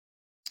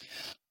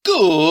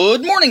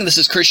Good morning, this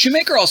is Chris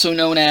Shoemaker, also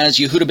known as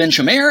Yehuda Ben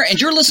Shomer, and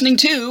you're listening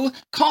to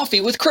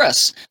Coffee with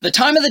Chris, the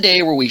time of the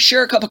day where we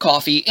share a cup of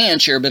coffee and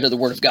share a bit of the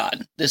Word of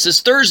God. This is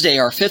Thursday,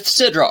 our fifth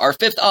Sidra, our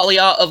fifth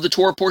Aliyah of the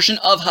Torah portion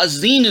of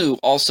Hazinu,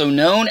 also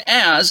known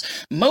as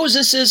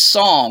Moses'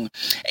 Song,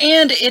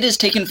 and it is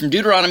taken from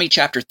Deuteronomy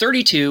chapter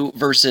 32,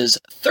 verses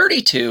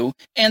 32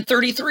 and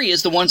 33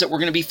 is the ones that we're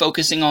going to be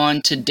focusing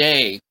on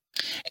today.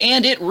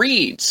 And it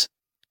reads,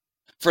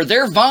 "For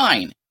their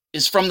vine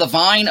is from the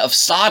vine of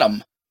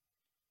Sodom,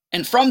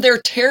 and from their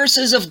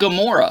terraces of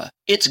Gomorrah,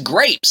 its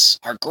grapes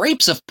are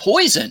grapes of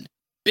poison,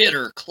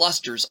 bitter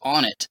clusters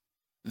on it.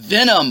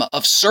 Venom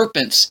of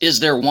serpents is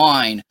their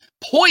wine,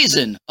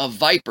 poison of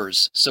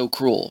vipers so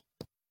cruel."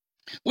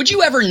 Would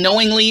you ever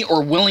knowingly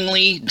or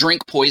willingly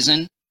drink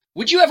poison?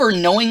 Would you ever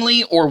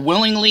knowingly or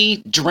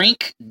willingly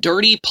drink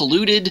dirty,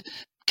 polluted,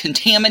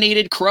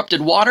 contaminated,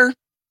 corrupted water?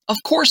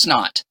 Of course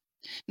not.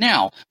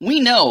 Now, we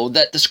know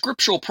that the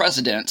scriptural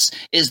precedence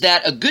is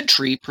that a good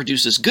tree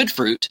produces good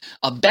fruit,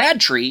 a bad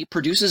tree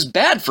produces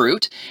bad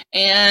fruit,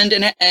 and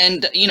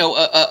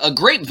a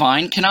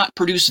grapevine cannot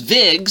produce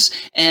figs,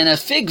 and a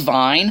fig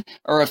vine,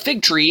 or a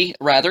fig tree,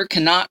 rather,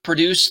 cannot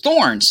produce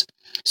thorns.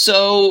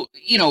 So,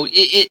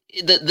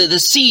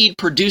 the seed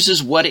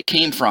produces what it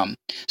came from.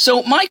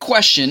 So my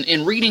question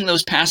in reading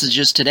those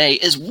passages today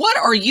is, what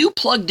are you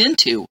plugged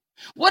into?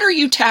 What are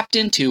you tapped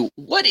into?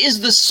 What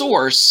is the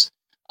source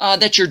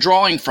that you're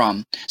drawing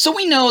from? So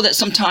we know that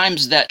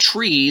sometimes that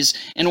trees,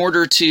 in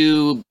order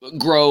to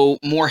grow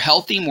more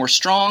healthy, more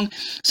strong,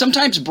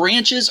 sometimes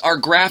branches are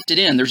grafted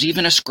in. There's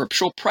even a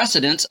scriptural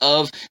precedence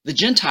of the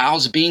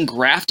Gentiles being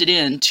grafted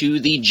into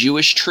the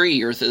Jewish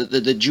tree or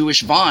the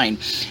Jewish vine.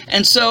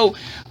 And so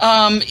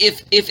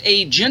if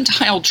a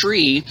Gentile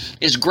tree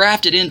is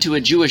grafted into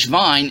a Jewish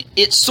vine,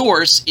 its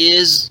source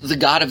is the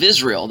God of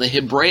Israel, the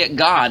Hebraic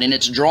God, and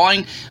it's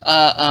drawing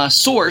a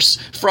source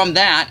from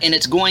that, and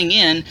it's going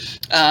in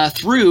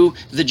through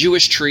the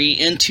Jewish tree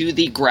into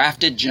the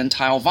grafted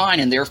Gentile vine,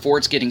 and therefore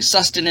it's getting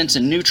sustenance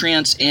and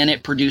nutrients, and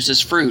it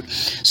produces fruit.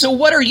 So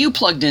what are you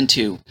plugged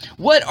into?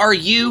 What are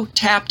you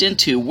tapped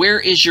into? Where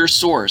is your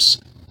source?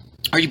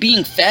 Are you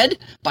being fed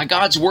by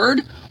God's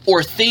word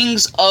or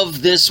things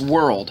of this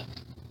world?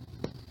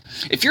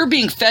 If you're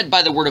being fed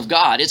by the Word of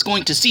God, it's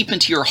going to seep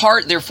into your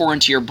heart, therefore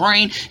into your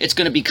brain. It's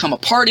going to become a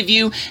part of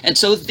you. And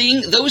so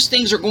those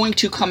things are going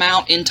to come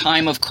out in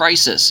time of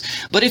crisis.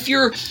 But if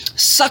you're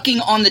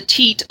sucking on the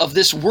teat of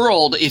this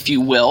world, if you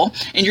will,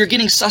 and you're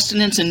getting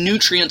sustenance and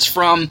nutrients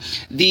from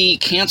the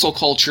cancel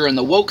culture and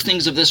the woke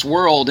things of this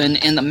world and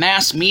the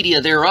mass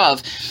media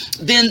thereof,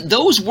 then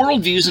those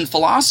worldviews and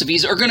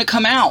philosophies are going to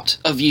come out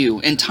of you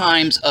in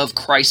times of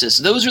crisis.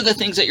 Those are the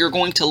things that you're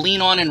going to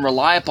lean on and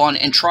rely upon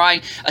and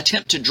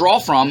attempt to draw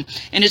from,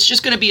 and it's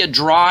just going to be a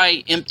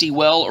dry, empty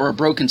well or a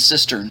broken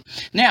cistern.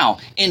 Now,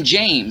 in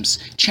James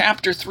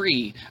chapter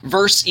 3,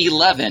 verse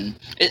 11,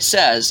 it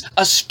says,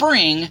 a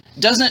spring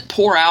doesn't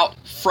pour out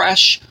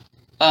fresh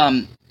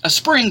and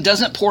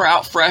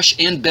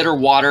bitter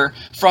water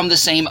from the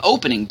same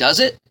opening,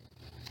 does it?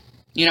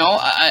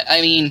 I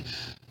mean,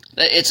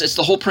 it's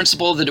the whole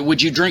principle that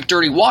would you drink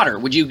dirty water?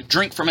 Would you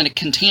drink from a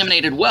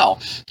contaminated well?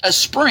 A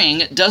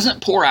spring doesn't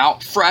pour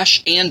out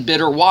fresh and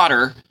bitter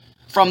water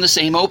from the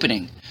same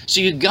opening. So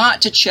you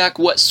got to check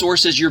what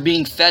sources you're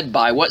being fed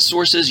by, what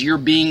sources you're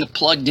being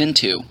plugged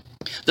into,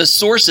 the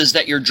sources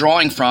that you're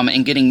drawing from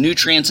and getting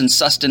nutrients and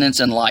sustenance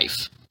in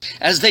life.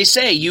 As they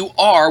say, you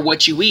are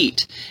what you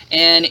eat.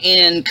 And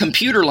in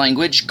computer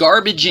language,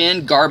 garbage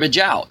in, garbage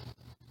out.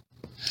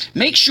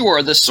 Make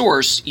sure the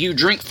source you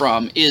drink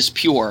from is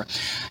pure.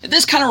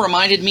 This kind of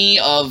reminded me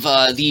of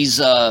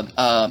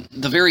the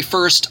very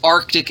first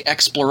Arctic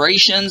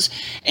explorations,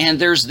 and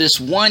there's this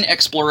one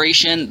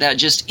exploration that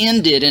just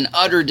ended in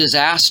utter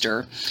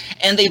disaster,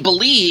 and they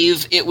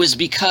believe it was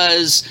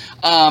because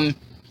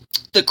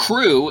the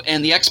crew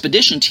and the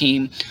expedition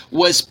team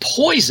was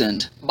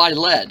poisoned by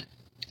lead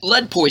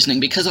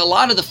poisoning, because a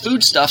lot of the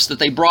foodstuffs that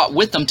they brought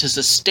with them to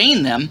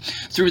sustain them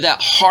through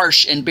that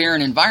harsh and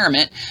barren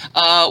environment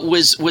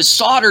was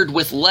soldered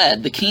with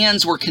lead. The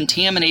cans were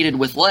contaminated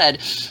with lead,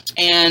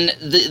 and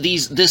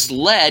this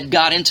lead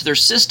got into their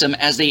system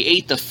as they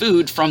ate the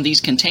food from these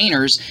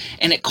containers,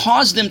 and it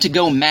caused them to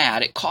go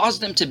mad. It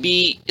caused them to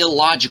be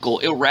illogical,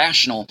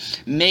 irrational,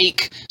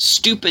 make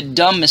stupid,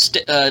 dumb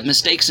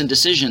mistakes and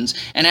decisions,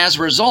 and as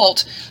a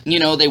result,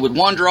 they would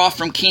wander off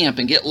from camp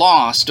and get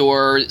lost,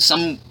 or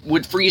some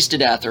would freeze to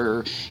death,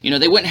 or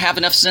they wouldn't have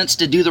enough sense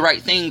to do the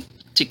right thing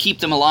to keep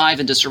them alive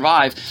and to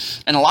survive.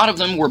 And a lot of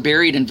them were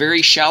buried in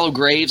very shallow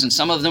graves, and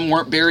some of them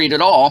weren't buried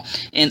at all,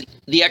 and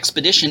the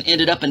expedition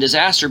ended up in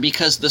disaster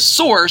because the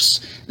source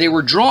they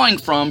were drawing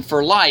from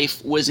for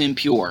life was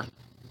impure.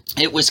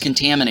 It was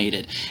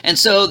contaminated. And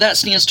so that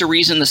stands to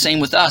reason the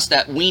same with us,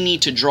 that we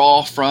need to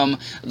draw from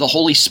the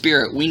Holy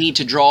Spirit. We need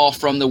to draw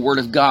from the Word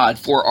of God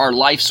for our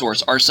life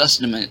source, our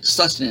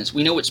sustenance.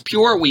 We know it's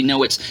pure. We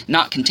know it's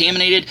not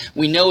contaminated.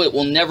 We know it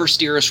will never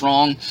steer us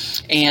wrong.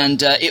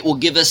 And it will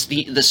give us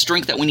the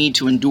strength that we need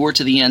to endure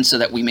to the end so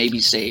that we may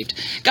be saved.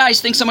 Guys,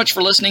 thanks so much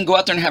for listening. Go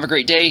out there and have a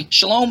great day.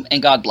 Shalom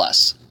and God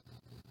bless.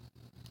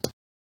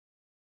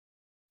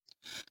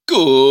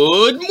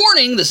 Good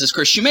morning, this is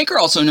Chris Shoemaker,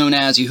 also known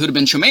as Yehuda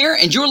Ben Shomer,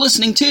 and you're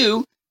listening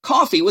to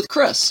Coffee with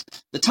Chris,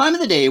 the time of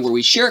the day where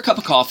we share a cup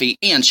of coffee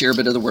and share a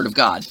bit of the Word of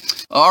God.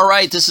 All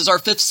right, this is our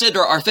fifth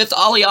Sidra, our fifth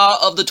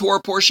Aliyah of the Torah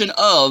portion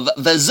of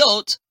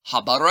Deut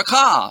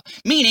HaBarakah,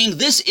 meaning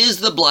this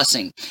is the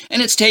blessing,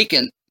 and it's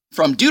taken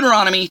from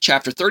Deuteronomy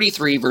chapter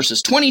 33,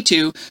 verses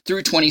 22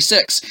 through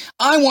 26.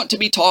 I want to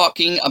be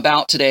talking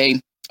about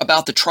today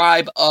about the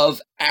tribe of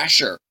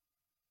Asher.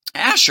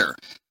 Asher.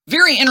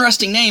 Very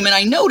interesting name, and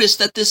I noticed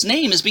that this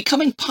name is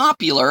becoming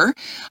popular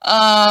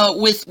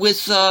with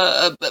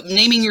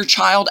naming your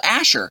child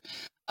Asher.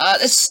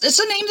 It's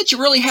a name that you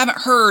really haven't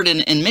heard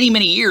in many,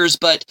 many years,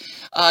 but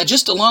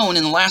just alone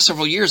in the last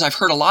several years, I've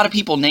heard a lot of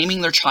people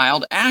naming their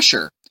child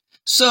Asher.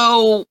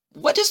 So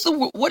what is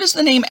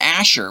the name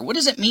Asher? What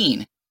does it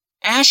mean?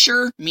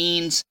 Asher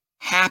means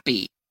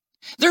happy.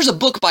 There's a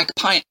book by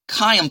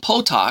Chaim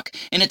Potok,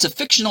 and it's a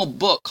fictional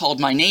book called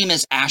My Name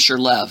is Asher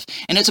Lev,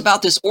 and it's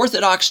about this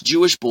Orthodox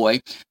Jewish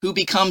boy who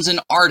becomes an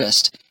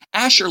artist.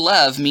 Asher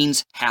Lev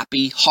means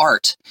happy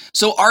heart.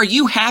 So are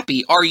you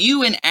happy? Are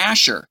you an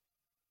Asher?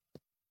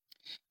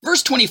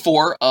 Verse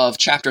 24 of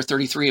chapter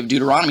 33 of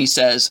Deuteronomy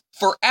says,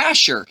 "For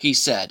Asher," he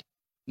said,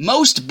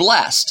 "most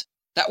blessed."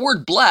 That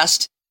word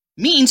blessed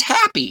means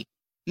happy.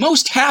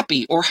 Most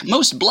happy or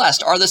most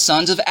blessed are the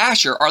sons of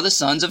Asher, are the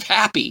sons of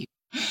happy.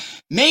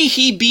 May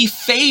he be the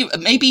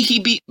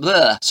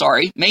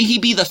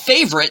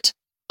favorite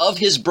of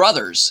his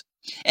brothers,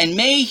 and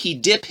may he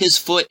dip his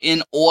foot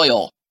in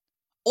oil.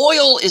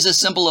 Oil is a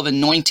symbol of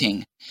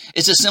anointing.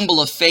 It's a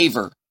symbol of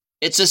favor.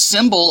 It's a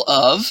symbol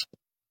of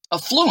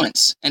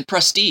affluence and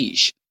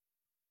prestige.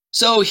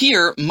 So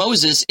here,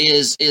 Moses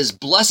is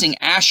blessing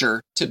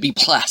Asher to be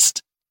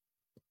blessed.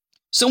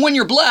 So when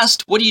you're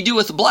blessed, what do you do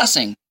with the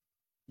blessing?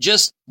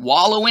 Just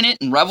wallow in it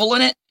and revel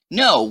in it?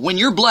 No, when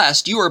you're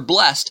blessed, you are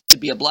blessed to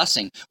be a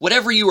blessing.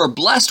 Whatever you are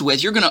blessed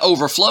with, you're going to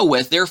overflow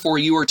with. Therefore,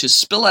 you are to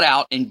spill it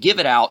out and give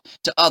it out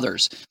to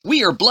others.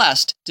 We are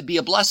blessed to be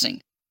a blessing.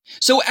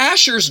 So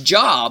Asher's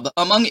job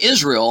among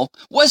Israel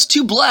was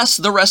to bless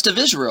the rest of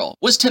Israel,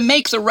 was to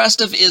make the rest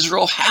of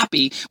Israel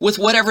happy with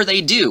whatever they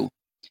do.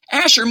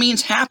 Asher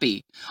means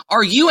happy.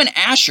 Are you an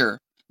Asher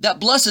that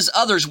blesses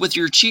others with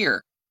your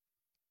cheer?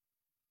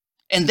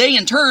 And they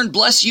in turn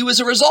bless you as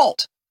a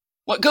result.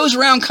 What goes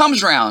around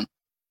comes around.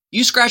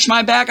 You scratch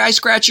my back, I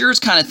scratch yours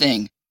kind of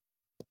thing.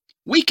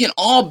 We can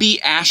all be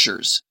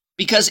Ashers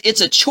because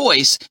it's a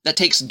choice that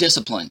takes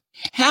discipline.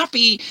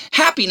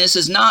 Happiness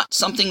is not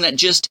something that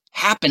just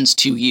happens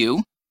to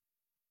you.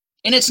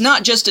 And it's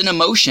not just an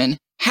emotion.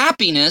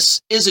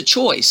 Happiness is a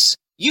choice.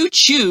 You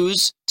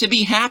choose to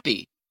be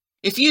happy.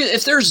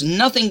 If there's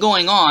nothing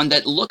going on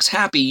that looks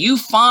happy, you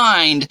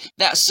find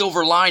that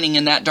silver lining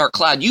in that dark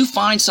cloud. You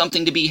find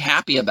something to be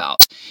happy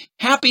about.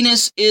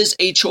 Happiness is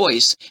a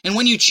choice. And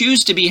when you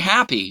choose to be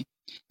happy,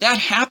 that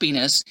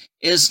happiness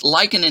is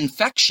like an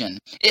infection.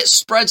 It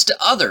spreads to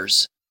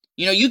others.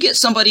 You know, you get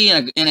somebody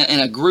in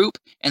a group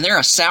and they're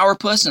a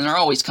sourpuss and they're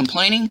always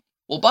complaining.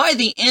 Well, by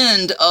the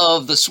end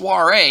of the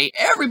soiree,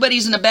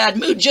 everybody's in a bad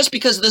mood just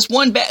because of this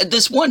one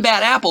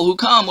bad apple who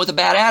come with a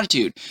bad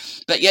attitude.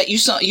 But yet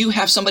you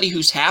have somebody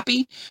who's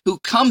happy, who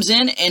comes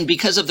in, and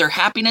because of their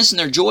happiness and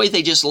their joy,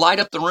 they just light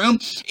up the room.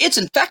 It's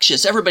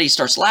infectious. Everybody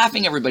starts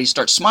laughing, everybody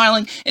starts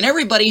smiling, and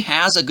everybody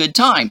has a good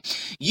time.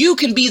 You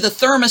can be the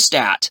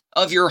thermostat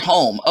of your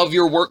home, of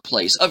your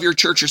workplace, of your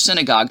church or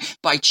synagogue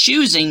by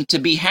choosing to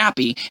be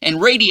happy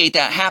and radiate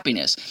that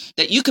happiness,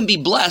 that you can be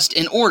blessed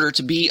in order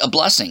to be a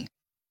blessing.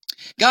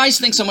 Guys,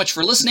 thanks so much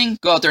for listening.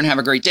 Go out there and have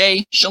a great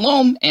day.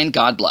 Shalom and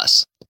God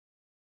bless.